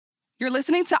You're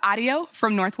listening to audio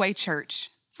from Northway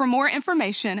Church. For more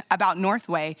information about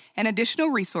Northway and additional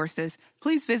resources,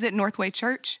 please visit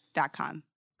northwaychurch.com.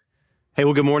 Hey,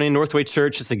 well, good morning, Northway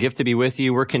Church. It's a gift to be with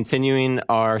you. We're continuing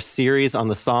our series on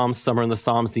the Psalms, Summer in the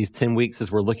Psalms, these 10 weeks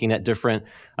as we're looking at different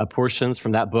portions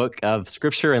from that book of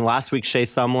Scripture. And last week, Shay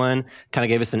Sumlin kind of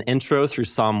gave us an intro through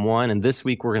Psalm 1. And this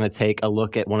week, we're going to take a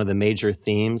look at one of the major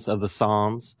themes of the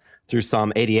Psalms through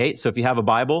Psalm 88. So if you have a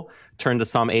Bible, turn to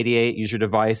Psalm 88, use your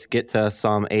device, get to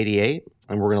Psalm 88.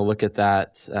 And we're going to look at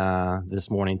that this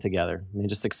morning together. I'm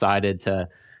just excited to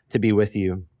be with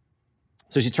you.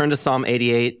 So as you turn to Psalm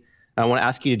 88, I want to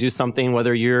ask you to do something,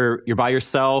 whether you're by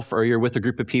yourself or you're with a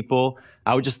group of people.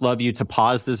 I would just love you to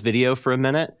pause this video for a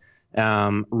minute,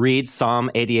 read Psalm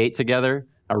 88 together,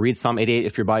 or read Psalm 88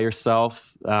 if you're by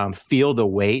yourself. Feel the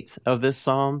weight of this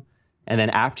psalm. And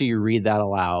then after you read that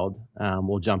aloud,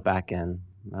 we'll jump back in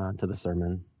to the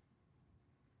sermon.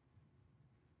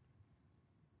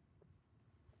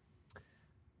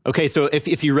 Okay, so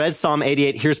if you read Psalm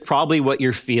 88, here's probably what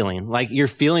you're feeling. Like you're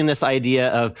feeling this idea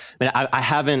of, man, I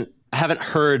haven't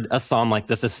heard a psalm like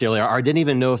this necessarily, or I didn't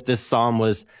even know if this psalm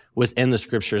was in the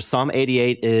scriptures. Psalm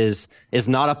 88 is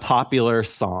not a popular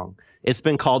song. It's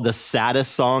been called the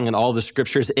saddest song in all the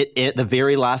scriptures. The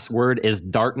very last word is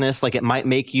darkness. Like it might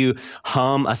make you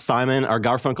hum a Simon or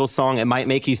Garfunkel song. It might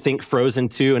make you think Frozen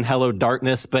 2 and Hello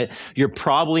Darkness, but you're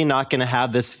probably not going to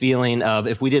have this feeling of,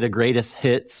 if we did a greatest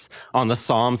hits on the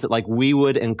Psalms, that like we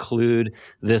would include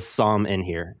this psalm in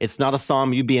here. It's not a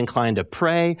psalm you'd be inclined to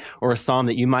pray or a psalm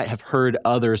that you might have heard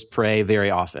others pray very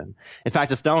often. In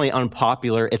fact, it's not only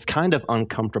unpopular, it's kind of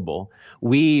uncomfortable.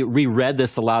 We reread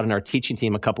this aloud in our teaching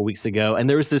team a couple weeks ago, and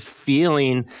there was this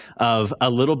feeling of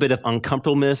a little bit of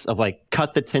uncomfortableness, of like,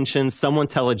 cut the tension, someone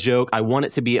tell a joke, I want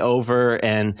it to be over,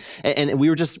 and we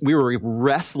were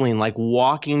wrestling, like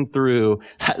walking through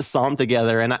that psalm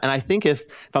together, and I think if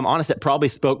I'm honest, it probably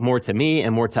spoke more to me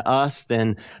and more to us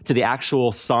than to the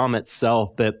actual psalm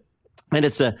itself, and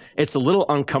it's a little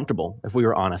uncomfortable, if we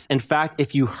were honest. In fact,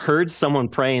 if you heard someone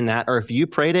praying that, or if you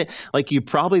prayed it, like you'd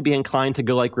probably be inclined to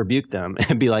go like rebuke them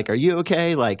and be like, are you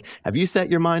okay? Like, have you set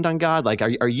your mind on God? Like,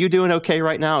 are you doing okay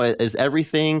right now? Is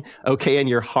everything okay in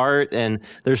your heart? And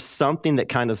there's something that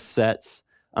kind of sets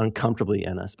uncomfortably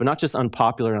in us, but not just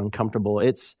unpopular and uncomfortable.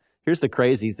 Here's the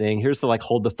crazy thing. Here's the like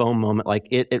hold the phone moment. Like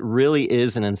it really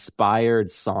is an inspired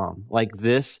psalm. Like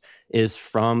this is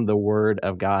from the word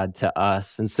of God to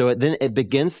us. And so it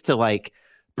begins to like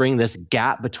bring this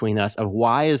gap between us of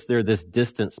why is there this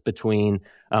distance between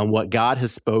what God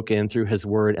has spoken through his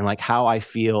word and like how I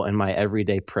feel in my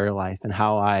everyday prayer life and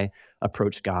how I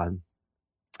approach God.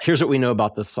 Here's what we know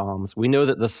about the Psalms. We know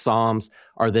that the Psalms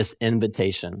are this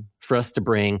invitation for us to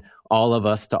bring all of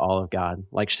us to all of God.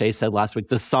 Like Shay said last week,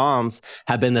 the Psalms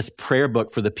have been this prayer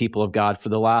book for the people of God for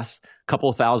the last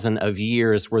couple thousand of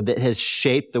years, where that has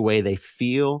shaped the way they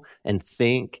feel and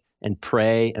think and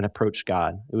pray and approach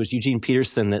God. It was Eugene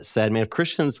Peterson that said, man, if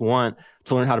Christians want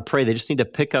to learn how to pray, they just need to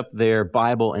pick up their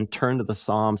Bible and turn to the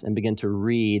Psalms and begin to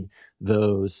read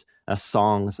those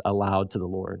songs aloud to the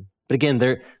Lord. But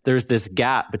again, there's this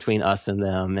gap between us and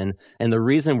them. And the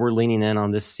reason we're leaning in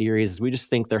on this series is we just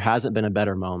think there hasn't been a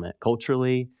better moment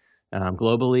culturally,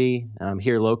 globally,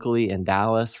 here locally in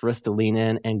Dallas, for us to lean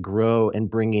in and grow in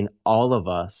bringing all of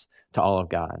us to all of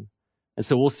God. And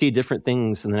so we'll see different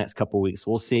things in the next couple of weeks.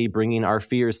 We'll see bringing our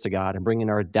fears to God and bringing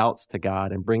our doubts to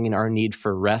God and bringing our need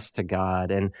for rest to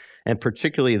God. And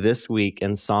particularly this week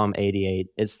in Psalm 88,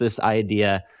 it's this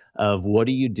idea of what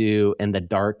do you do in the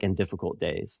dark and difficult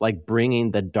days, like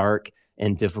bringing the dark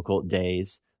and difficult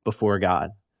days before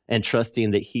God and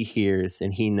trusting that he hears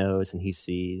and he knows and he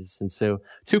sees. And so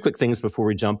 2 quick things before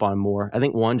we jump on more. I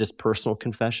think one, just personal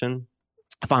confession.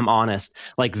 If I'm honest,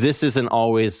 like this isn't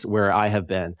always where I have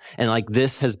been. And like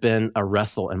this has been a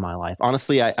wrestle in my life.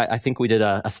 Honestly, I think we did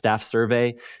a staff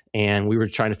survey and we were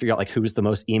trying to figure out like who was the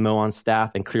most emo on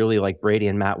staff. And clearly like Brady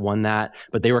and Matt won that,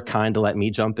 but they were kind to let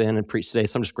me jump in and preach today.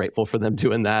 So I'm just grateful for them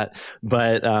doing that.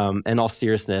 But in all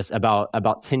seriousness,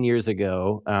 about 10 years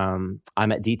ago,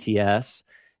 I'm at DTS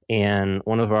and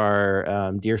one of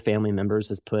our dear family members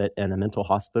is put in a mental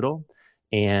hospital.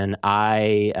 And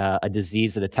a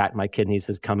disease that attacked my kidneys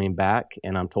is coming back,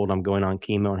 and I'm told I'm going on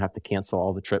chemo and have to cancel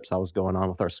all the trips I was going on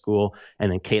with our school.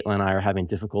 And then Caitlin and I are having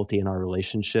difficulty in our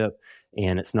relationship,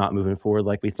 and it's not moving forward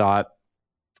like we thought.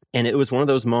 And it was one of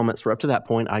those moments where up to that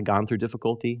point, I'd gone through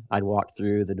difficulty. I'd walked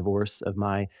through the divorce of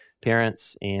my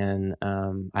parents, and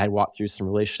I had walked through some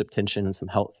relationship tension and some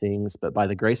health things. But by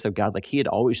the grace of God, like he had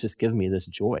always just given me this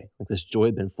joy. Like this joy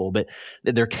had been full. But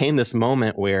there came this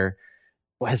moment where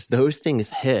as those things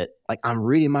hit, like I'm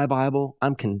reading my Bible,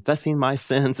 I'm confessing my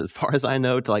sins as far as I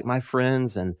know to like my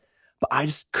friends, but I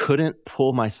just couldn't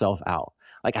pull myself out.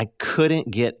 Like I couldn't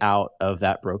get out of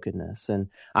that brokenness. And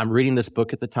I'm reading this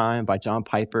book at the time by John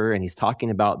Piper, and he's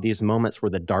talking about these moments where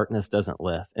the darkness doesn't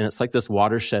lift. And it's like this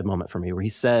watershed moment for me where he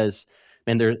says,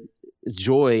 man,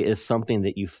 joy is something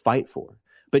that you fight for,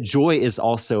 but joy is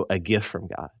also a gift from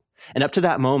God. And up to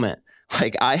that moment,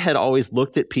 like I had always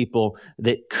looked at people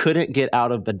that couldn't get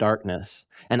out of the darkness.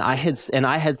 And I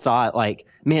had thought like,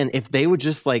 man, if they would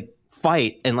just like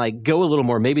fight and like go a little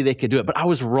more, maybe they could do it. But I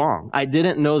was wrong. I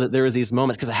didn't know that there were these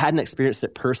moments because I hadn't experienced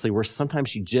it personally where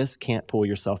sometimes you just can't pull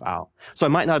yourself out. So I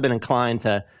might not have been inclined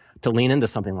to lean into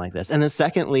something like this. And then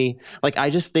secondly, like I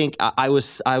just think I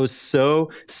was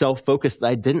so self-focused that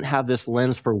I didn't have this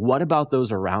lens for what about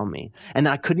those around me. And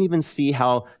I couldn't even see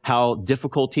how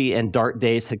difficulty and dark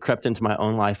days had crept into my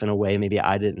own life in a way maybe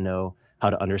I didn't know how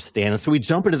to understand. And so we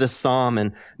jump into this psalm,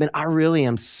 and man, I really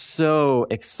am so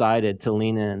excited to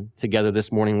lean in together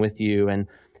this morning with you. And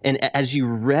as you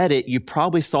read it, you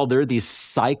probably saw there are these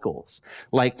cycles.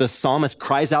 Like the psalmist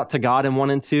cries out to God in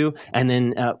 1 and 2, and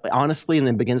then honestly, and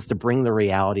then begins to bring the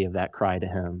reality of that cry to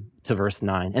him to verse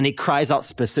 9. And he cries out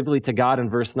specifically to God in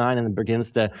verse 9, and then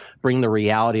begins to bring the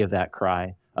reality of that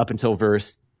cry up until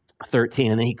verse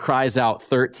 13. And then he cries out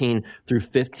 13 through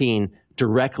 15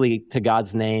 directly to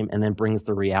God's name, and then brings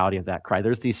the reality of that cry.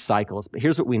 There's these cycles. But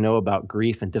here's what we know about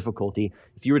grief and difficulty.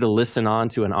 If you were to listen on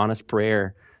to an honest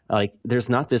prayer, like there's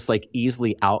not this like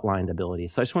easily outlined ability.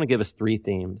 So I just want to give us 3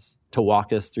 themes to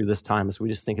walk us through this time as we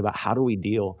just think about how do we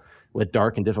deal with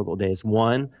dark and difficult days.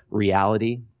 1,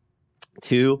 reality.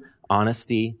 2,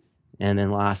 honesty. And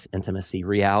then last, intimacy.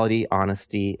 Reality,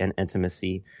 honesty, and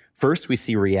intimacy. First, we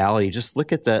see reality. Just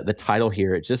look at the title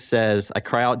here. It just says, I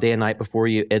cry out day and night before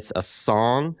you. It's a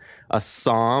song, a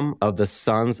psalm of the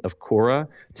sons of Korah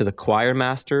to the choir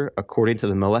master, according to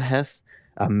the Melaheth,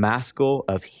 a maskil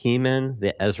of Heman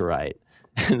the Ezrahite.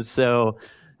 And so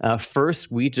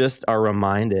first, we just are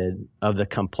reminded of the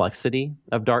complexity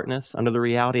of darkness under the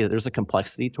reality that there's a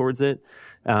complexity towards it.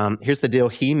 Here's the deal.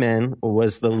 Heman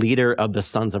was the leader of the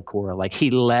sons of Korah. Like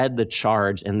he led the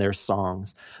charge in their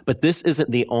songs. But this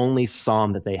isn't the only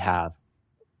psalm that they have.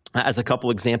 As a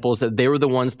couple examples, they were the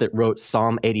ones that wrote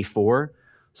Psalm 84.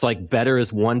 So like, better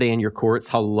is one day in your courts.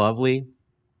 How lovely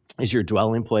is your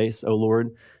dwelling place, O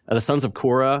Lord. The sons of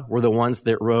Korah were the ones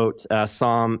that wrote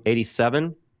Psalm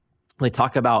 87. They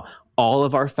talk about all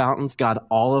of our fountains, God,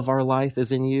 all of our life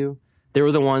is in you. They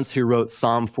were the ones who wrote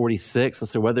Psalm 46. And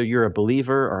so whether you're a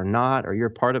believer or not, or you're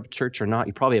part of a church or not,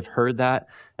 you probably have heard that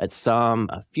at some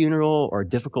funeral or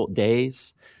difficult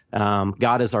days.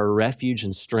 God is our refuge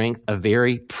and strength, a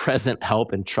very present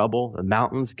help in trouble. The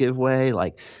mountains give way.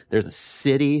 Like there's a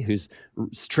city whose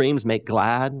streams make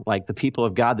glad, like the people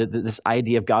of God, this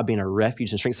idea of God being a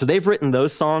refuge and strength. So they've written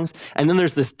those songs. And then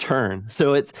there's this turn.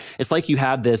 So it's like you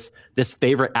have this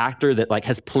favorite actor that like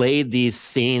has played these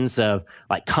scenes of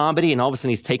like comedy, and all of a sudden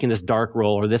he's taken this dark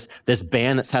role, or this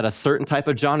band that's had a certain type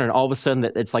of genre, and all of a sudden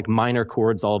it's like minor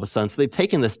chords all of a sudden. So they've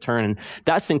taken this turn, and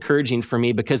that's encouraging for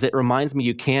me because it reminds me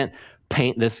you can't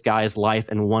paint this guy's life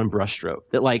in one brushstroke.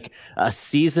 That like a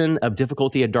season of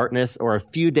difficulty and darkness or a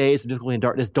few days of difficulty and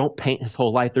darkness don't paint his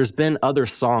whole life. There's been other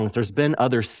songs, there's been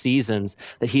other seasons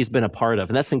that he's been a part of.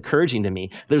 And that's encouraging to me.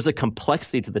 There's a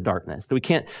complexity to the darkness that we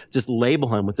can't just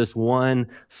label him with this one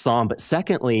song. But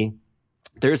secondly,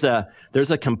 there's a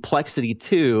complexity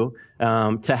too,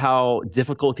 to how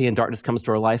difficulty and darkness comes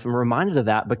to our life. And we're reminded of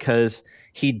that because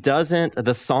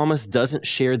the psalmist doesn't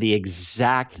share the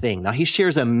exact thing. Now he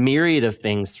shares a myriad of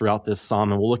things throughout this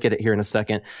psalm, and we'll look at it here in a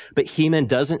second, but Heman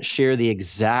doesn't share the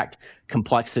exact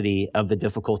complexity of the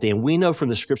difficulty. And we know from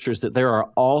the scriptures that there are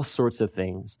all sorts of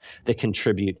things that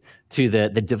contribute to the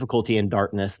difficulty and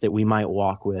darkness that we might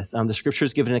walk with. The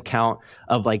scriptures give an account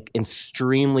of like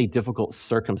extremely difficult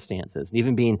circumstances, and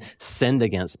even being sinned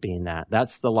against being that.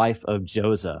 That's the life of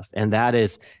Joseph. And that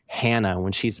is Hannah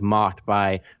when she's mocked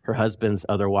by her husband's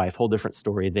other wife. Whole different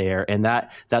story there. And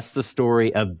that's the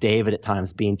story of David at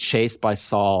times being chased by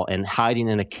Saul and hiding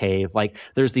in a cave. Like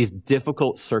there's these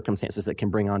difficult circumstances that can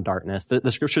bring on darkness.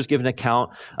 The scriptures give an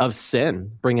account of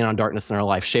sin bringing on darkness in our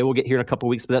life. Shay will get here in a couple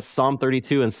of weeks, but that's Psalm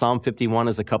 32 and Psalm 51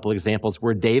 is a couple of examples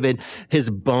where David, his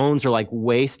bones are like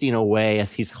wasting away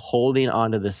as he's holding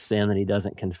onto the sin that he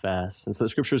doesn't confess. And so the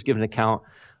scriptures give an account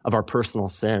of our personal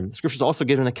sin. The scriptures also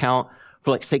give an account for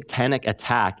like satanic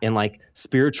attack and like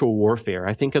spiritual warfare.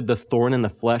 I think of the thorn in the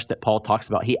flesh that Paul talks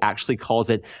about. He actually calls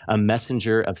it a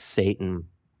messenger of Satan.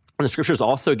 And the scriptures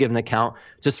also give an account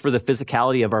just for the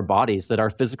physicality of our bodies, that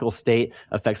our physical state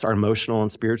affects our emotional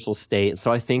and spiritual state.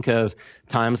 So I think of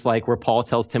times like where Paul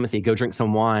tells Timothy, go drink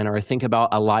some wine, or I think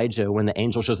about Elijah when the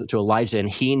angel shows up to Elijah and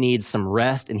he needs some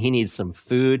rest and he needs some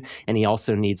food and he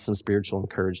also needs some spiritual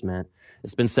encouragement.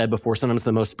 It's been said before, sometimes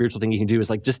the most spiritual thing you can do is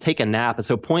like just take a nap. And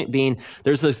so point being,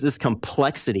 there's this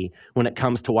complexity when it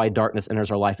comes to why darkness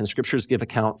enters our life. And scriptures give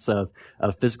accounts of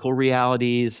physical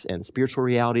realities and spiritual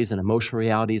realities and emotional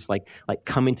realities, like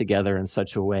coming together in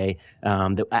such a way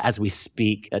that as we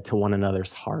speak to one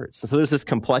another's hearts. And so there's this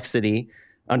complexity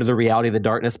under the reality of the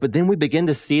darkness. But then we begin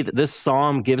to see that this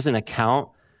psalm gives an account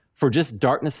for just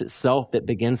darkness itself that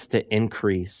begins to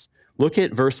increase. Look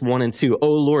at verse 1 and 2.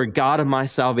 O Lord, God of my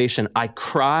salvation, I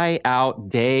cry out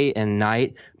day and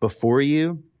night before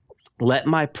you. Let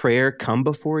my prayer come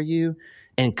before you.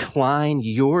 Incline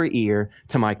your ear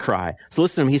to my cry. So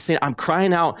listen to him. He's saying, I'm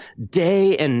crying out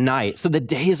day and night. So the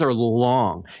days are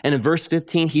long. And in verse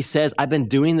 15, he says, I've been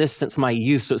doing this since my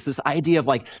youth. So it's this idea of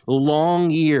like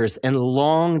long years and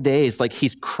long days. Like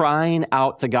he's crying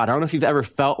out to God. I don't know if you've ever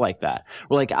felt like that.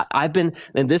 Or like I've been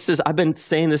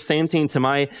saying the same thing to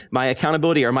my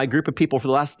accountability or my group of people for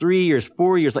the last 3 years,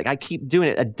 4 years. Like I keep doing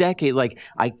it, a decade. Like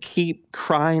I keep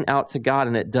crying out to God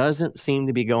and it doesn't seem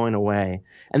to be going away.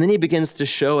 And then he begins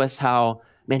to show us how,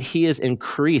 man, he has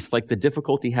increased, like the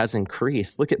difficulty has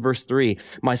increased. Look at verse 3.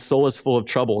 My soul is full of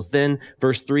troubles. Then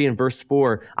verse 3 and verse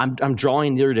 4, I'm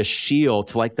drawing near to Sheol,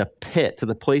 to like the pit, to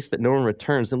the place that no one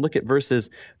returns. And look at verses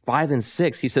 5 and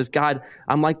 6. He says, God,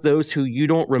 I'm like those who you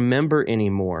don't remember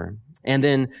anymore. And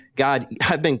then, God,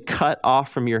 I've been cut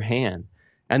off from your hand.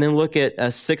 And then look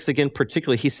at 6 again,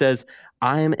 particularly. He says,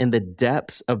 I am in the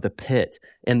depths of the pit,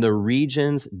 in the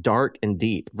regions dark and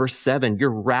deep. Verse 7,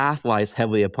 your wrath lies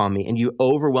heavily upon me, and you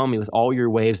overwhelm me with all your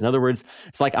waves. In other words,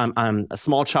 it's like I'm a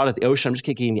small child at the ocean. I'm just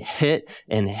getting hit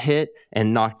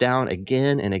and knocked down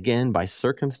again and again by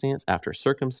circumstance after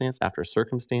circumstance after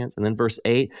circumstance. And then verse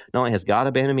 8, not only has God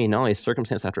abandoned me, not only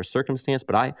circumstance after circumstance,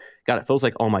 but God, it feels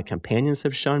like all my companions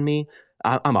have shunned me.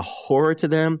 I'm a horror to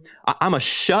them. I'm a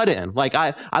shut-in. Like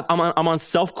I'm on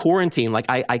self-quarantine. Like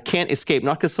I can't escape,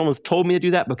 not because someone's told me to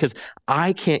do that, because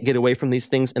I can't get away from these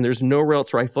things and there's nowhere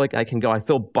else where I feel like I can go. I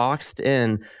feel boxed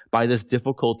in by this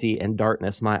difficulty and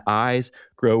darkness. My eyes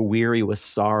grow weary with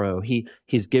sorrow.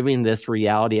 He's giving this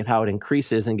reality of how it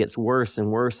increases and gets worse and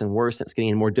worse and worse. It's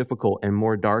getting more difficult and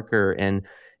more darker and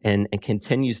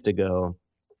continues to go.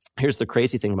 Here's the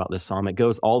crazy thing about this psalm. It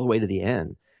goes all the way to the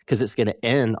end, because it's going to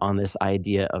end on this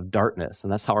idea of darkness.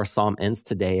 And that's how our psalm ends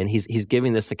today. And he's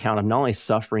giving this account of not only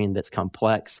suffering that's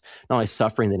complex, not only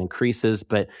suffering that increases,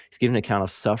 but he's giving an account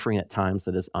of suffering at times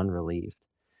that is unrelieved.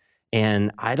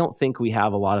 And I don't think we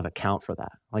have a lot of account for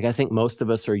that. Like I think most of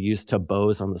us are used to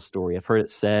bows on the story. I've heard it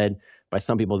said by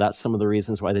some people that's some of the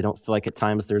reasons why they don't feel like at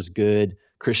times there's good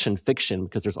Christian fiction,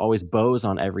 because there's always bows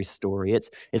on every story. It's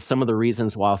some of the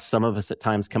reasons why some of us at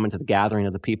times come into the gathering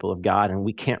of the people of God and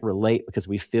we can't relate because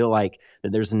we feel like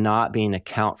that there's not being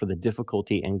account for the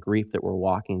difficulty and grief that we're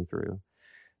walking through.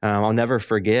 I'll never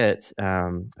forget,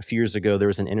 a few years ago, there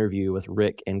was an interview with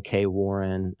Rick and Kay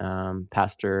Warren,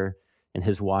 pastor and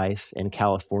his wife in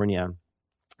California,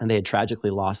 and they had tragically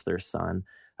lost their son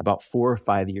about 4 or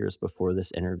 5 years before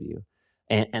this interview.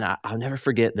 And I'll never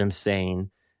forget them saying,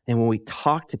 and when we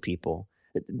talk to people,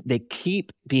 they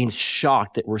keep being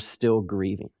shocked that we're still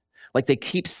grieving. Like they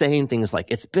keep saying things like,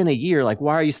 it's been a year, like,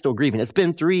 why are you still grieving? It's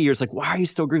been 3 years, like, why are you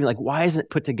still grieving? Like, why isn't it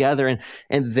put together?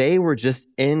 And they were just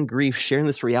in grief, sharing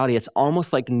this reality. It's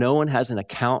almost like no one has an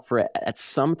account for it.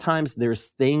 Sometimes there's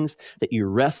things that you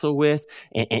wrestle with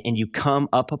and you come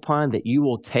up upon that you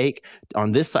will take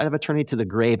on this side of eternity to the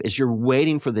grave as you're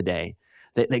waiting for the day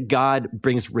that God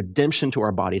brings redemption to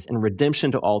our bodies and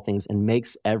redemption to all things and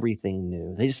makes everything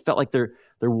new. They just felt like there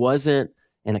wasn't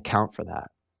an account for that.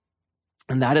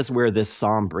 And that is where this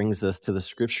psalm brings us to the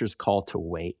scripture's call to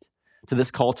wait, to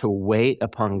this call to wait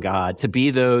upon God, to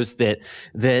be those that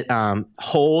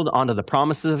hold onto the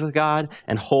promises of God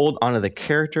and hold onto the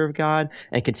character of God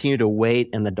and continue to wait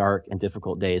in the dark and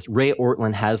difficult days. Ray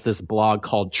Ortlund has this blog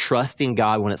called Trusting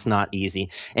God When It's Not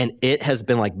Easy, and it has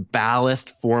been like ballast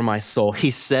for my soul. He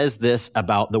says this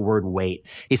about the word wait.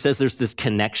 He says there's this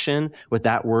connection with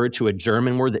that word to a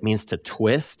German word that means to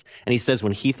twist. And he says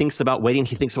when he thinks about waiting,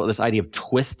 he thinks about this idea of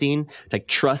twisting, like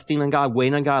trusting on God,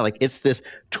 waiting on God. Like it's this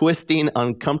twisting,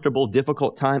 uncomfortable,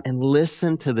 difficult time. And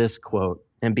listen to this quote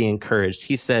and be encouraged.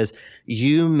 He says,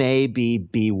 you may be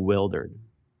bewildered.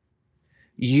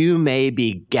 You may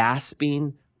be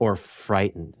gasping or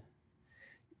frightened.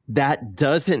 That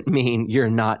doesn't mean you're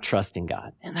not trusting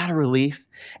God. Isn't that a relief?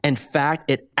 In fact,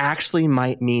 it actually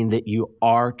might mean that you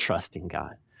are trusting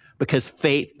God. because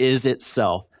faith is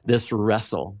itself this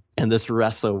wrestle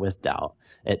with doubt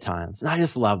at times. And I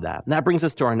just love that. And that brings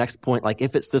us to our next point. Like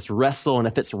if it's this wrestle and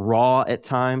if it's raw at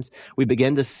times, we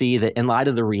begin to see that in light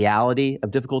of the reality of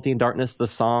difficulty and darkness, the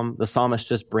psalmist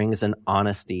just brings an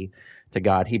honesty to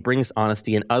God. He brings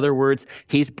honesty. In other words,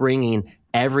 he's bringing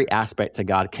every aspect to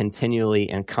God continually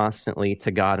and constantly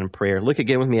to God in prayer. Look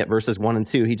again with me at verses 1 and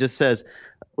 2. He just says,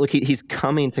 look, he's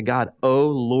coming to God. "O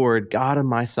Lord, God of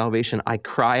my salvation, I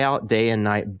cry out day and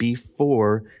night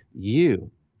before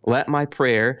you. Let my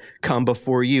prayer come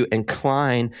before you.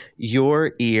 Incline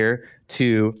your ear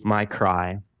to my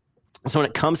cry." So when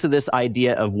it comes to this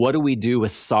idea of what do we do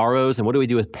with sorrows and what do we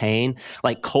do with pain,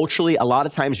 like culturally, a lot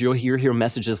of times you'll hear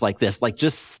messages like this, like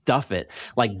just stuff it.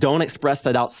 Like don't express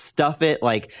that out, stuff it,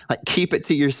 like keep it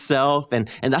to yourself. And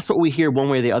that's what we hear one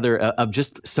way or the other of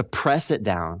just suppress it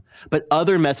down. But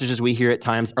other messages we hear at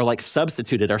times are like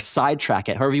substitute it or sidetrack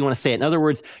it, however you want to say it. In other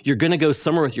words, you're going to go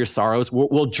somewhere with your sorrows.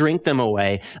 We'll drink them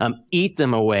away, eat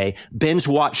them away, binge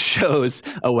watch shows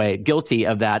away. Guilty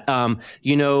of that.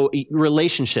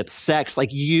 Relationships, sex,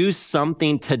 like use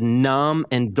something to numb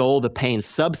and dull the pain,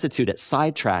 substitute it,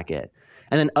 sidetrack it.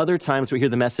 And then other times we hear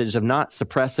the message of not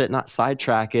suppress it, not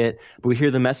sidetrack it, but we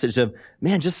hear the message of,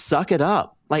 man, just suck it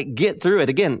up. Like get through it.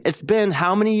 Again, it's been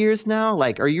how many years now?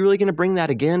 Like, are you really going to bring that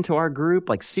again to our group?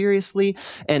 Like seriously?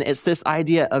 And it's this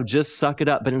idea of just suck it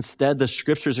up. But instead the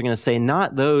scriptures are going to say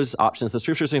not those options. The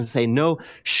scriptures are going to say, no,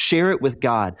 share it with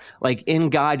God. Like in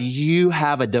God, you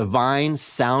have a divine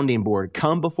sounding board.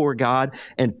 Come before God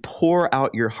and pour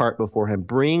out your heart before him.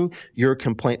 Bring your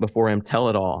complaint before him. Tell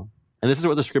it all. And this is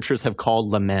what the scriptures have called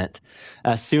lament.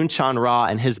 Soon Chan Ra,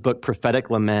 in his book,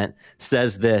 Prophetic Lament,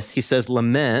 says this. He says,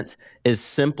 lament is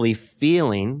simply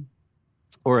feeling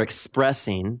or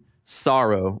expressing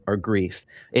sorrow or grief.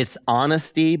 It's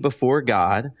honesty before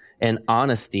God and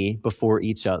honesty before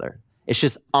each other. It's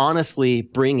just honestly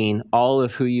bringing all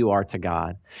of who you are to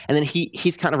God. And then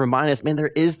he's kind of reminding us, man,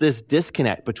 there is this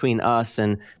disconnect between us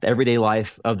and the everyday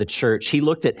life of the church. He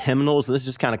looked at hymnals, and this is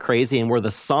just kind of crazy, and where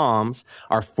the Psalms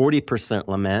are 40%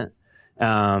 lament.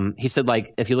 He said,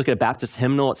 like, if you look at a Baptist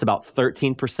hymnal, it's about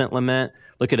 13% lament.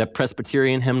 Look at a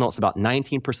Presbyterian hymnal, it's about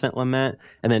 19% lament.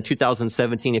 And then in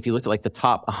 2017, if you look at like the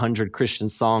top 100 Christian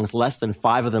songs, less than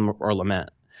 5 of them are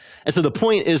lament. And so the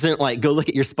point isn't like, go look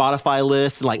at your Spotify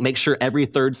list and like make sure every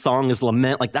third song is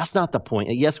lament. Like that's not the point.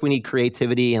 Yes, we need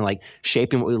creativity and like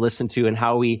shaping what we listen to and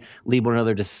how we lead one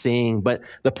another to sing. But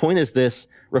the point is this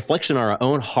reflection on our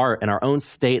own heart and our own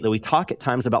state that we talk at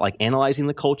times about like analyzing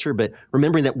the culture, but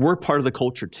remembering that we're part of the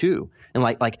culture too. And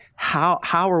like how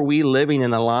are we living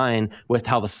in a line with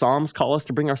how the Psalms call us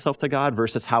to bring ourselves to God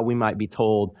versus how we might be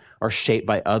told or shaped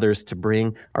by others to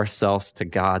bring ourselves to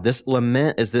God. This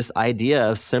lament is this idea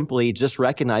of simply just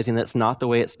recognizing that's not the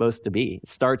way it's supposed to be. It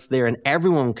starts there, and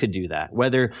everyone could do that,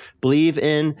 whether believe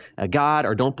in God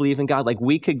or don't believe in God. Like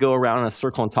we could go around in a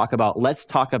circle and let's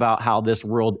talk about how this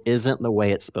world isn't the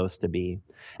way it's supposed to be.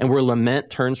 And where lament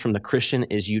turns from the Christian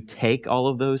is you take all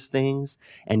of those things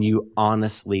and you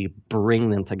honestly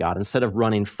bring them to God. Instead of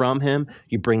running from him,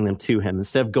 you bring them to him.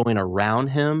 Instead of going around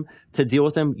him to deal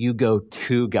with them, you go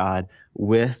to God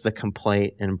with the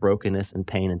complaint and brokenness and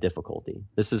pain and difficulty.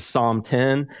 This is Psalm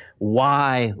 10,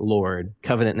 why, Lord,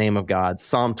 covenant name of God.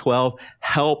 Psalm 12,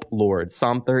 help, Lord.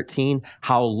 Psalm 13,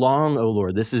 how long, O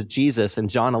Lord? This is Jesus in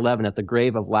John 11 at the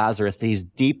grave of Lazarus. He's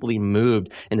deeply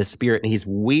moved in the spirit and he's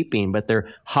weeping, but they're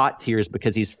hot tears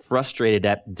because he's frustrated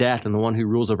at death and the one who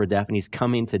rules over death, and he's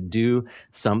coming to do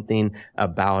something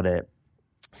about it.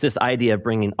 It's this idea of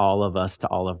bringing all of us to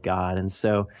all of God. And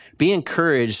so be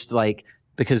encouraged,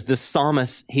 because this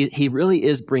psalmist, he really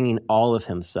is bringing all of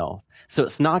himself. So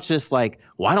it's not just like,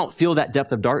 well, I don't feel that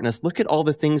depth of darkness. Look at all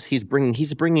the things he's bringing.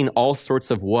 He's bringing all sorts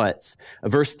of whats.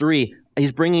 Verse 3,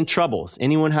 he's bringing troubles.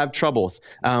 Anyone have troubles?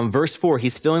 Verse 4,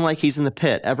 he's feeling like he's in the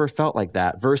pit. Ever felt like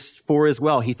that? Verse 4 as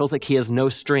well, he feels like he has no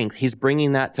strength. He's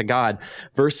bringing that to God.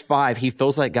 Verse 5, he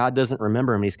feels like God doesn't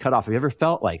remember him. He's cut off. Have you ever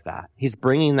felt like that? He's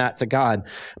bringing that to God.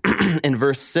 In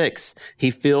verse 6, he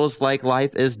feels like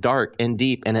life is dark and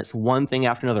deep, and it's one thing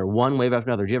after another, one wave after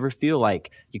another. Do you ever feel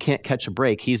like you can't catch a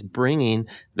break? He's bringing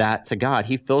that to God.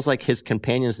 He feels like his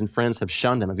companions and friends have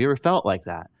shunned him. Have you ever felt like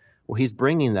that? Well, he's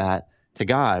bringing that to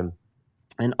God.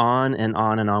 And on and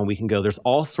on and on we can go. There's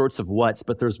all sorts of whats,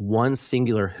 but there's one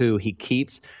singular who. He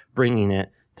keeps bringing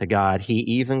it to God. He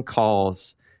even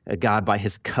calls God by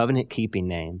his covenant-keeping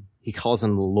name. He calls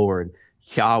him the Lord,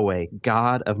 Yahweh,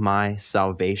 God of my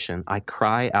salvation. I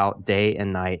cry out day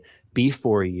and night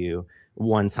before you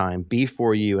one time,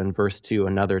 before you in verse 2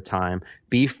 another time,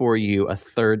 before you a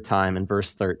third time in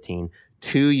verse 13.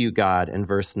 To you, God, in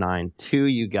verse 9. To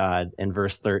you, God, in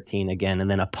verse 13 again. And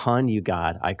then upon you,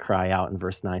 God, I cry out in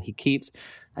verse 9.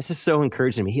 That's just so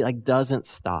encouraging me. He doesn't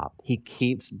stop. He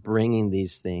keeps bringing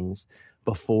these things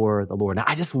before the Lord. Now,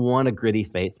 I just want a gritty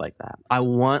faith like that. I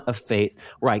want a faith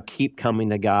where I keep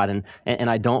coming to God and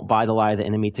I don't buy the lie of the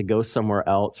enemy to go somewhere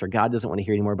else, or God doesn't want to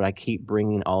hear anymore, but I keep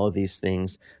bringing all of these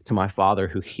things to my Father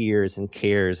who hears and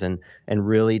cares and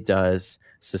really does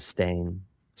sustain.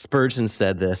 Spurgeon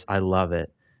said this, I love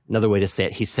it. Another way to say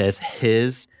it, he says,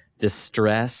 his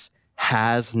distress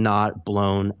has not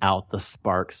blown out the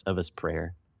sparks of his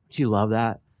prayer. Do you love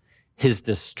that? His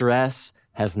distress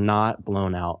has not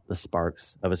blown out the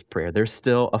sparks of his prayer. There's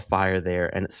still a fire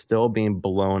there, and it's still being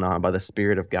blown on by the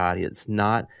Spirit of God.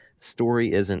 The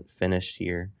story isn't finished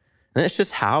here. And it's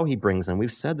just how he brings them.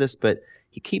 We've said this, but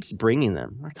he keeps bringing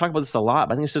them. I talk about this a lot,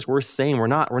 but I think it's just worth saying. We're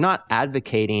not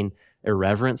advocating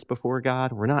irreverence before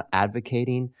God. We're not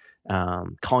advocating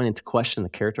calling into question the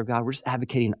character of God. We're just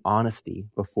advocating honesty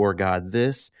before God.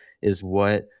 This is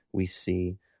what we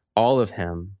see. All of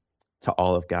him to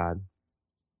all of God.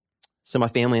 So my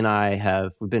family and I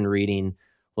we've been reading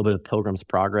a little bit of Pilgrim's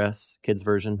Progress, kids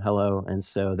version, hello. And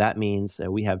so that means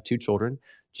we have 2 children.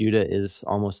 Judah is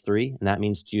almost 3, and that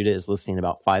means Judah is listening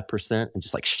about 5% and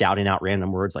just shouting out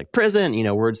random words like prison,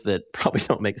 words that probably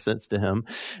don't make sense to him.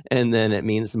 And then it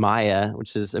means Maya,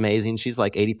 which is amazing. She's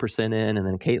 80% in, and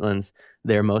then Caitlin's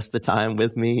there most of the time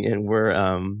with me, and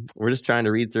we're just trying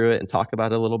to read through it and talk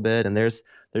about it a little bit. And there's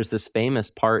this famous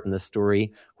part in the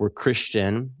story where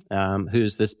Christian,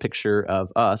 who's this picture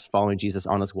of us following Jesus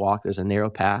on his walk, there's a narrow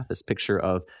path, this picture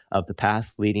of the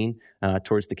path leading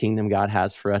towards the kingdom God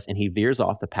has for us, and he veers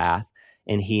off the path,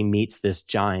 and he meets this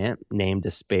giant named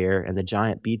Despair, and the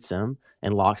giant beats him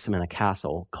and locks him in a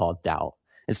castle called Doubt.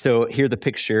 And so here the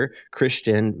picture,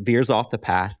 Christian veers off the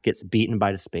path, gets beaten by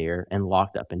Despair, and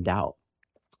locked up in Doubt.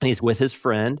 And he's with his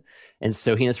friend. And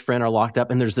so he and his friend are locked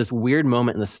up. And there's this weird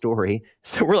moment in the story.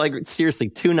 So we're seriously,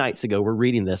 2 nights ago, we're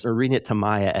reading this. We're reading it to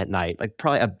Maya at night,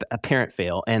 probably a parent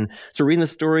fail. And so we're reading the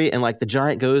story, and the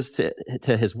giant goes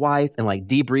to his wife and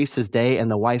debriefs his day.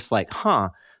 And the wife's like,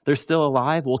 they're still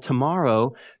alive? Well,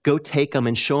 tomorrow, go take them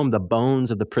and show them the bones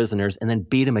of the prisoners and then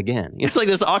beat them again. It's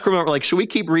this awkward moment. Should we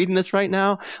keep reading this right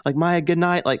now? Maya, good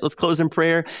night. Let's close in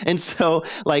prayer. And so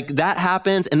that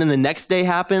happens. And then the next day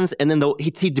happens. And then he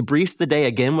debriefs the day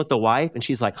again with the wife. And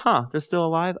she's like, they're still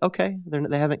alive? Okay.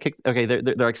 They haven't kicked. Okay.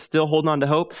 They're still holding on to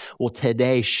hope. Well,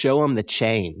 today, show them the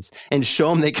chains and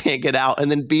show them they can't get out, and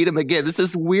then beat them again. It's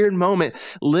this weird moment.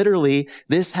 Literally,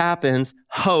 this happens.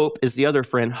 Hope is the other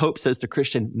friend. Hope says to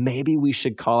Christian, maybe we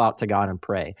should call out to God and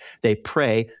pray. They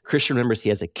pray. Christian remembers he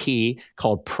has a key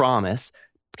called promise,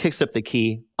 picks up the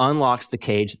key, unlocks the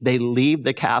cage. They leave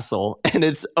the castle, and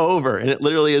it's over. And it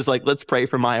literally is let's pray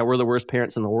for Maya. We're the worst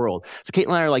parents in the world. So Caitlin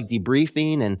and I are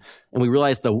debriefing, and we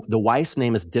realize the wife's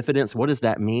name is diffidence. What does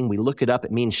that mean? We look it up.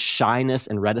 It means shyness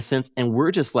and reticence. And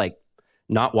we're just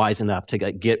not wise enough to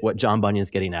get what John Bunyan's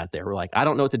getting at there. We're I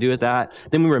don't know what to do with that.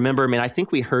 Then we remember, I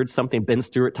think we heard something Ben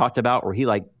Stewart talked about, where he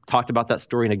talked about that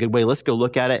story in a good way. Let's go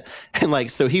look at it.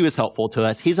 And so he was helpful to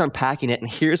us. He's unpacking it. And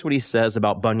here's what he says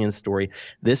about Bunyan's story.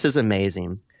 This is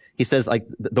amazing. He says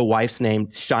the wife's name,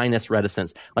 shyness,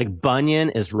 reticence.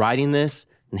 Bunyan is writing this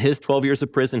in his 12 years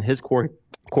of prison, his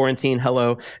quarantine,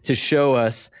 to show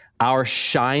us our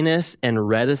shyness and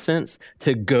reticence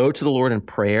to go to the Lord in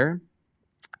prayer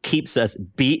keeps us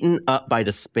beaten up by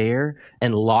despair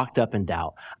and locked up in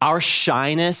doubt. Our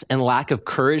shyness and lack of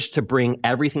courage to bring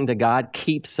everything to God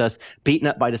keeps us beaten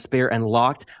up by despair and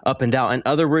locked up in doubt. In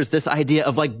other words, this idea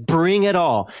of bring it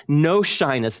all, no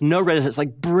shyness, no reticence,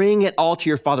 bring it all to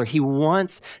your Father. He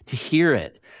wants to hear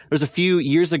it. There's a few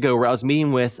years ago where I was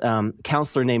meeting with a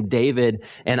counselor named David,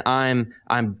 and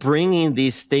I'm bringing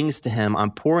these things to him.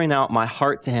 I'm pouring out my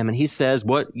heart to him, and he says,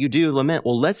 what you do, lament.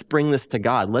 Well, let's bring this to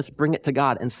God. Let's bring it to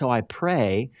God. And so I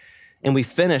pray, and we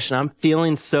finish, and I'm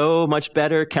feeling so much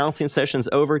better. Counseling session's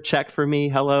over. Check for me.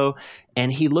 Hello. And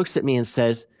he looks at me and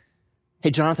says,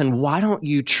 hey, Jonathan, why don't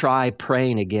you try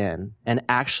praying again and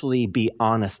actually be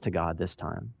honest to God this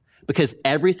time? Because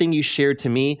everything you shared to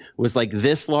me was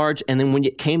this large. And then when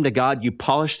it came to God, you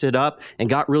polished it up and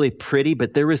got really pretty.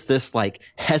 But there was this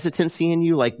hesitancy in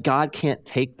you, God can't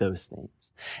take those things.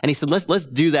 And he said, let's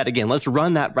do that again. Let's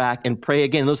run that back and pray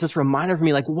again. And there was this reminder for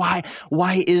me,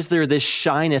 why is there this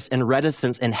shyness and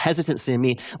reticence and hesitancy in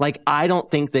me? I don't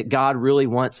think that God really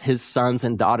wants his sons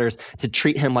and daughters to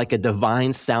treat him like a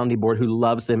divine sounding board who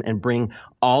loves them and bring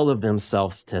all of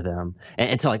themselves to them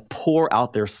and to pour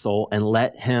out their soul and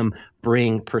let him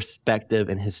bring perspective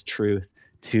and his truth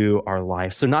to our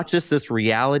life. So not just this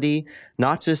reality,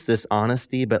 not just this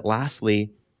honesty, but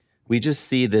lastly, we just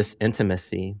see this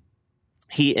intimacy.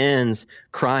 He ends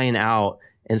crying out,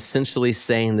 essentially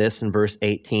saying this in verse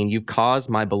 18, "You've caused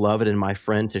my beloved and my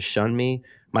friend to shun me.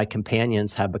 My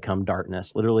companions have become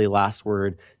darkness." Literally last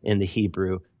word in the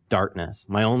Hebrew, darkness.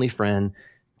 My only friend,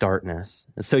 darkness.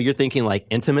 And so you're thinking like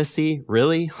intimacy,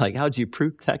 really? Like how'd you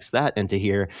proof text that into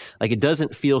here? Like it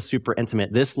doesn't feel super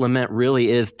intimate. This lament really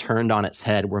is turned on its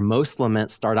head, where most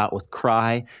laments start out with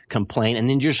cry, complaint, and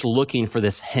then you're just looking for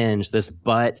this hinge, this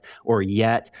but or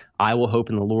yet. I will hope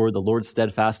in the Lord. The Lord's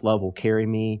steadfast love will carry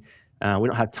me. We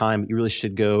don't have time. You really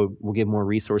should go. We'll give more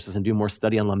resources and do more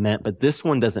study on lament. But this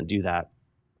one doesn't do that.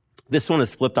 This one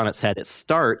is flipped on its head. It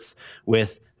starts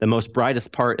with the most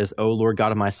brightest part is, "O Lord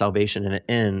God of my salvation," and it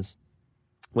ends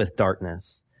with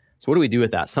darkness. So what do we do with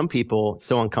that? Some people,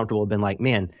 so uncomfortable, have been like,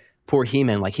 man, poor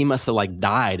Heman, like he must have like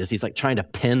died as he's like trying to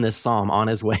pen this psalm on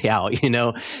his way out, you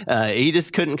know? He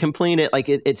just couldn't complete it. Like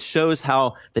it shows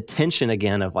how the tension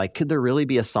again of like, could there really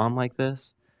be a psalm like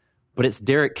this? But it's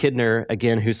Derek Kidner,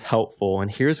 again, who's helpful. And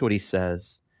here's what he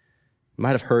says. You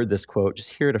might have heard this quote.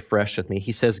 Just hear it afresh with me.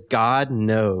 He says, "God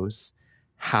knows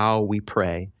how we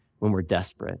pray when we're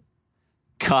desperate."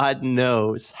 God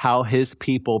knows how his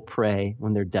people pray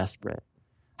when they're desperate.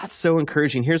 That's so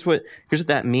encouraging. Here's what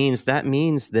that means. That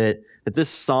means that this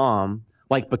psalm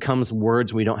like becomes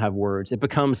words we don't have words. It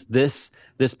becomes this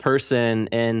person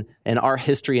in our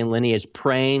history and lineage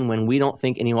praying when we don't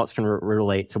think anyone else can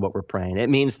relate to what we're praying.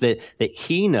 It means that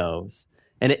he knows.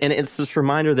 And it's this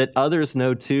reminder that others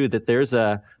know too, that there's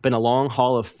been a long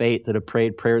haul of faith that have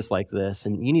prayed prayers like this.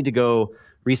 And you need to go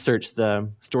research the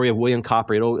story of William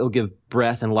Cowper. It'll give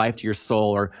breath and life to your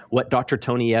soul, or what Dr.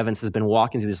 Tony Evans has been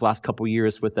walking through these last couple of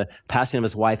years with the passing of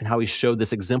his wife and how he showed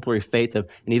this exemplary faith and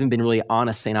even been really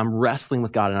honest, saying, I'm wrestling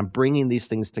with God and I'm bringing these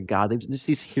things to God. They're just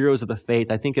these heroes of the faith.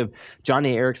 I think of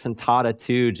Johnny Erickson Tata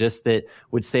too, just that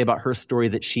would say about her story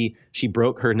that she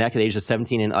broke her neck at the age of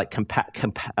 17 and like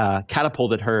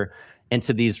catapulted her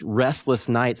into these restless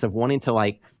nights of wanting to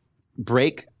like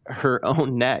break her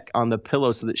own neck on the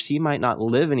pillow so that she might not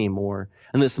live anymore.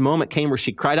 And this moment came where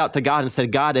she cried out to God and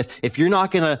said, God, if you're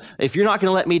not gonna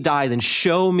let me die, then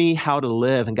show me how to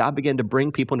live. And God began to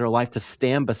bring people into her life to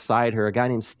stand beside her. A guy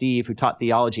named Steve who taught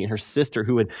theology, and her sister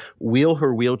who would wheel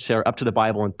her wheelchair up to the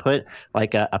Bible and put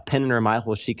like a pen in her mouth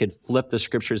where she could flip the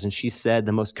scriptures. And she said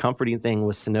the most comforting thing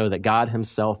was to know that God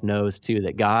himself knows too,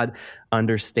 that God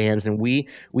understands. And we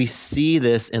see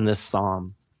this in this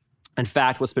psalm. In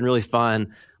fact, what's been really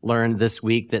fun, learned this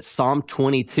week that Psalm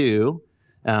 22,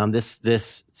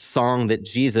 this song that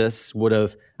Jesus would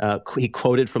have, he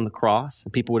quoted from the cross,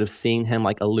 and people would have seen him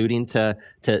like alluding to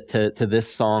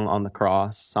this song on the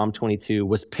cross. Psalm 22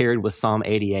 was paired with Psalm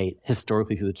 88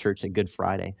 historically through the church at Good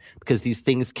Friday, because these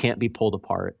things can't be pulled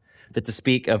apart. That to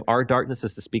speak of our darkness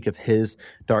is to speak of his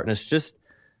darkness. Just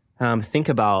think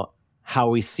about how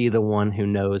we see the one who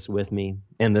knows with me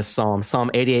in this psalm. Psalm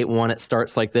 88:1, it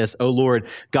starts like this: O Lord,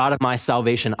 God of my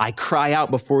salvation, I cry out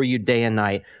before you day and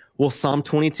night. Well, Psalm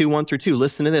 22:1-2,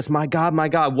 listen to this. My God,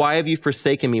 why have you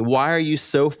forsaken me? Why are you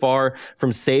so far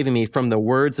from saving me from the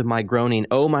words of my groaning?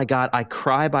 Oh my God, I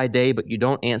cry by day, but you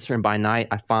don't answer, and by night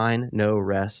I find no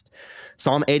rest.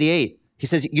 Psalm 88, he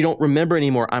says, you don't remember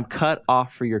anymore. I'm cut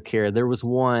off for your care. There was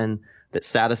one that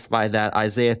satisfied that.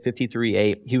 Isaiah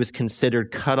 53:8, he was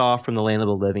considered cut off from the land of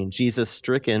the living. Jesus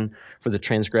stricken for the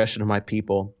transgression of my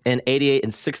people. In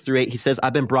 88:6-8, he says,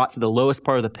 I've been brought to the lowest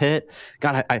part of the pit.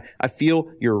 God, I feel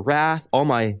your wrath. All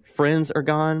my friends are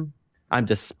gone. I'm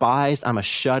despised. I'm a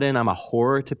shut-in. I'm a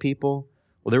horror to people.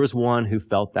 Well, there was one who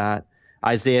felt that.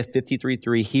 Isaiah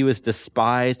 53:3, he was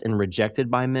despised and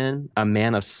rejected by men, a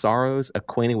man of sorrows,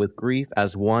 acquainted with grief,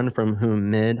 as one from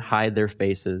whom men hide their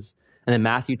faces. And then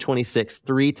Matthew 26,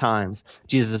 3 times,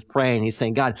 Jesus is praying. He's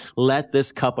saying, God, let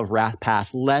this cup of wrath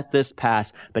pass. Let this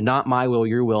pass, but not my will,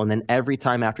 your will. And then every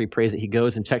time after he prays it, he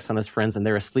goes and checks on his friends and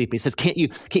they're asleep. He says, can't you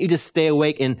just stay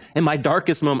awake in my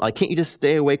darkest moment? Like, can't you just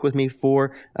stay awake with me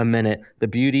for a minute? The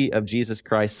beauty of Jesus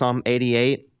Christ. Psalm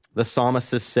 88, the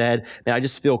psalmist has said, man, I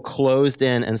just feel closed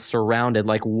in and surrounded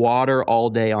like water all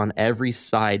day on every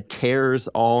side, terrors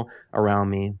all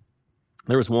around me.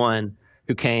 There was one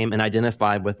who came and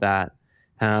identified with that.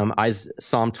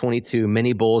 Psalm 22,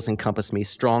 many bulls encompass me,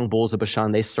 strong bulls of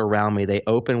Bashan, they surround me. They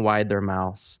open wide their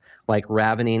mouths like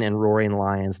ravening and roaring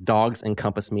lions. Dogs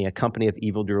encompass me, a company of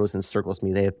evildoers encircles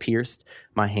me. They have pierced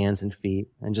my hands and feet.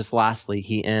 And just lastly,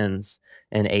 he ends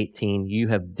in 18, you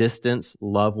have distanced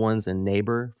loved ones and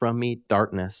neighbor from me.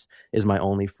 Darkness is my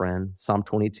only friend. Psalm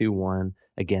 22:1,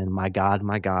 again, my God,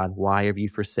 why have you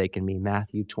forsaken me?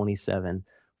 Matthew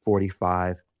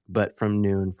 27:45. But from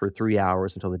noon for 3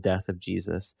 hours until the death of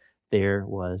Jesus, there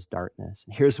was darkness.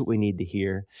 And here's what we need to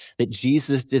hear, that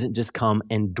Jesus didn't just come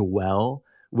and dwell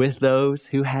with those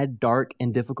who had dark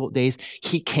and difficult days.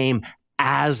 He came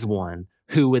as one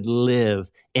who would live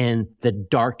in the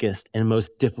darkest and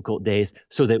most difficult days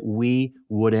so that we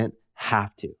wouldn't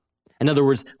have to. In other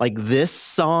words, like this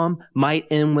psalm might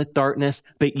end with darkness,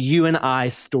 but you and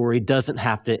I's story doesn't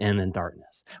have to end in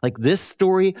darkness. Like this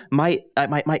story might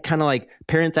kind of like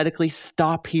parenthetically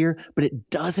stop here, but it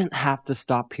doesn't have to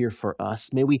stop here for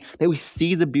us. May we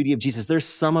see the beauty of Jesus. There's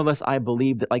some of us, I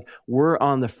believe, that like we're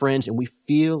on the fringe and we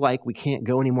feel like we can't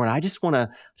go anymore. And I just want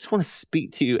to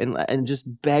speak to you and just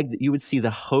beg that you would see the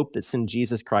hope that's in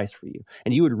Jesus Christ for you,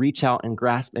 and you would reach out and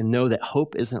grasp and know that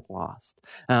hope isn't lost.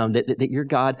 That your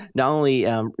God not only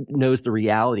knows the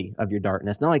reality of your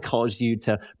darkness, not only calls you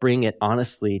to bring it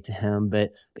honestly to him,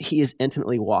 but he is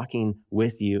intimately walking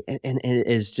with you and it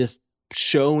is just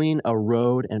showing a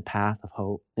road and path of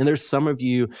hope. And there's some of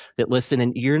you that listen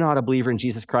and you're not a believer in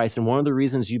Jesus Christ. And one of the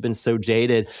reasons you've been so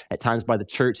jaded at times by the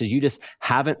church is you just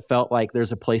haven't felt like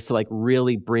there's a place to like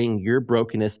really bring your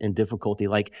brokenness and difficulty,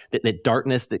 like that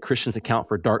darkness that Christians account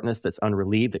for, darkness that's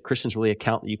unrelieved, that Christians really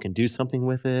account that you can do something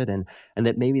with it. And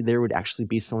that maybe there would actually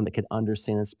be someone that could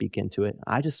understand and speak into it.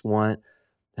 I just want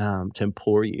to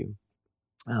implore you,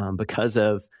 because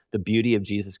of the beauty of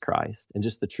Jesus Christ and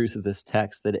just the truth of this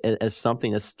text, that as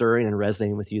something is stirring and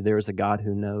resonating with you, there is a God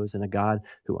who knows and a God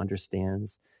who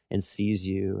understands and sees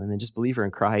you. And then just believer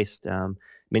in Christ,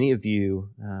 many of you,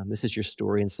 this is your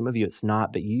story, and some of you it's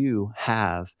not, but you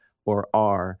have or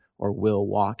are or will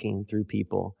walking through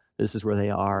people. This is where they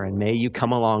are, and may you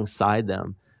come alongside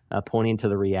them, pointing to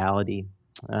the reality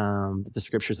that the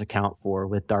scriptures account for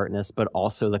with darkness, but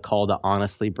also the call to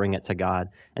honestly bring it to God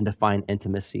and to find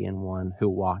intimacy in one who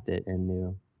walked it and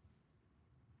knew.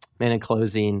 And in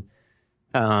closing,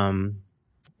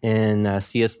 in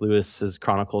C.S. Lewis's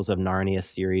Chronicles of Narnia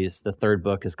series, the third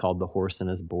book is called The Horse and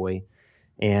His Boy.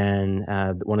 And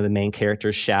one of the main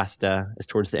characters, Shasta, is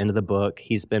towards the end of the book.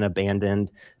 He's been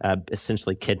abandoned,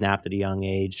 essentially kidnapped at a young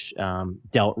age,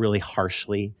 dealt really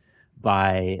harshly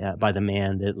by the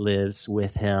man that lives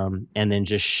with him, and then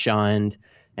just shunned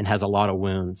and has a lot of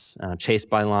wounds, chased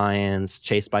by lions,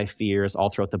 chased by fears all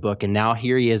throughout the book. And now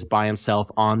here he is by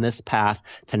himself on this path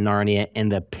to Narnia in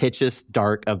the pitchest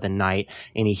dark of the night,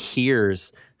 and he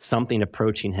hears something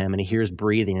approaching him, and he hears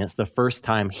breathing. And it's the first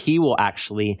time he will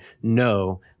actually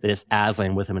know that it's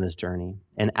Aslan with him in his journey.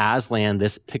 And Aslan,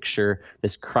 this picture,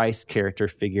 this Christ character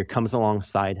figure, comes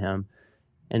alongside him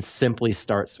and simply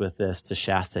starts with this to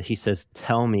Shasta. He says,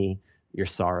 "Tell me your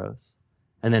sorrows."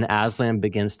 And then Aslan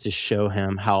begins to show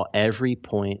him how every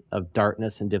point of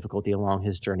darkness and difficulty along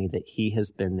his journey, that he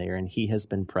has been there and he has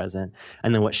been present.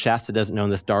 And then what Shasta doesn't know in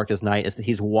this darkest night is that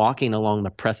he's walking along the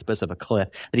precipice of a cliff,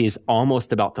 that he is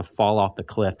almost about to fall off the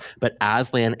cliff. But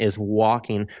Aslan is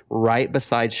walking right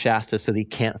beside Shasta so that he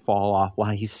can't fall off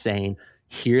while he's saying,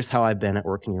 "Here's how I've been at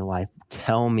work in your life.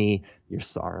 Tell me your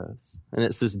sorrows." And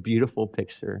it's this beautiful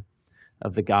picture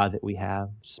of the God that we have.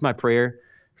 Just my prayer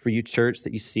for you, church,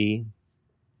 that you see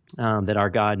that our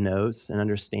God knows and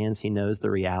understands. He knows the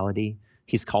reality.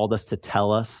 He's called us to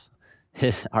tell us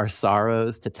our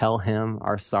sorrows, to tell him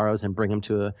our sorrows and bring them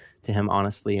to him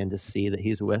honestly, and to see that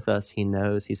he's with us. He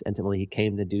knows, he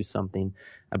came to do something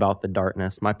about the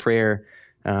darkness. My prayer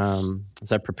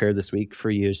as I prepared this week for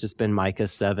you has just been Micah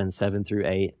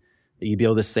 7:7-8, that you'd be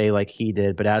able to say like he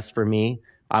did, "But as for me,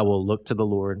 I will look to the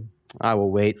Lord. I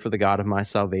will wait for the God of my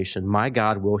salvation. My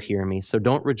God will hear me. So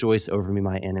don't rejoice over me,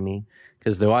 my enemy,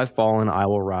 because though I've fallen, I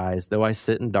will rise. Though I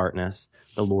sit in darkness,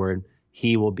 the Lord,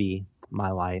 he will be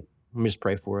my light." Let me just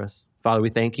pray for us. Father, we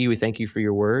thank you. We thank you for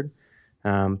your word.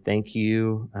 Thank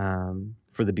you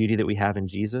for the beauty that we have in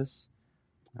Jesus.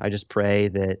 I just pray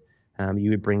that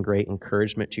you would bring great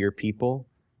encouragement to your people.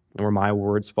 And where my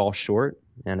words fall short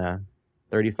in a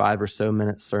 35 or so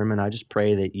minute sermon, I just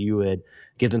pray that you would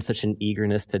give them such an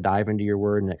eagerness to dive into your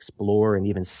word and explore and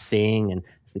even sing, and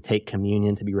as they take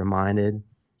communion, to be reminded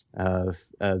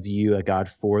of you, a God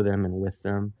for them and with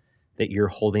them, that you're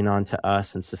holding on to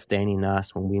us and sustaining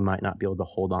us when we might not be able to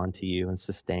hold on to you and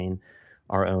sustain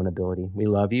our own ability. We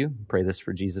love you. Pray this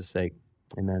for Jesus' sake.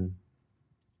 Amen.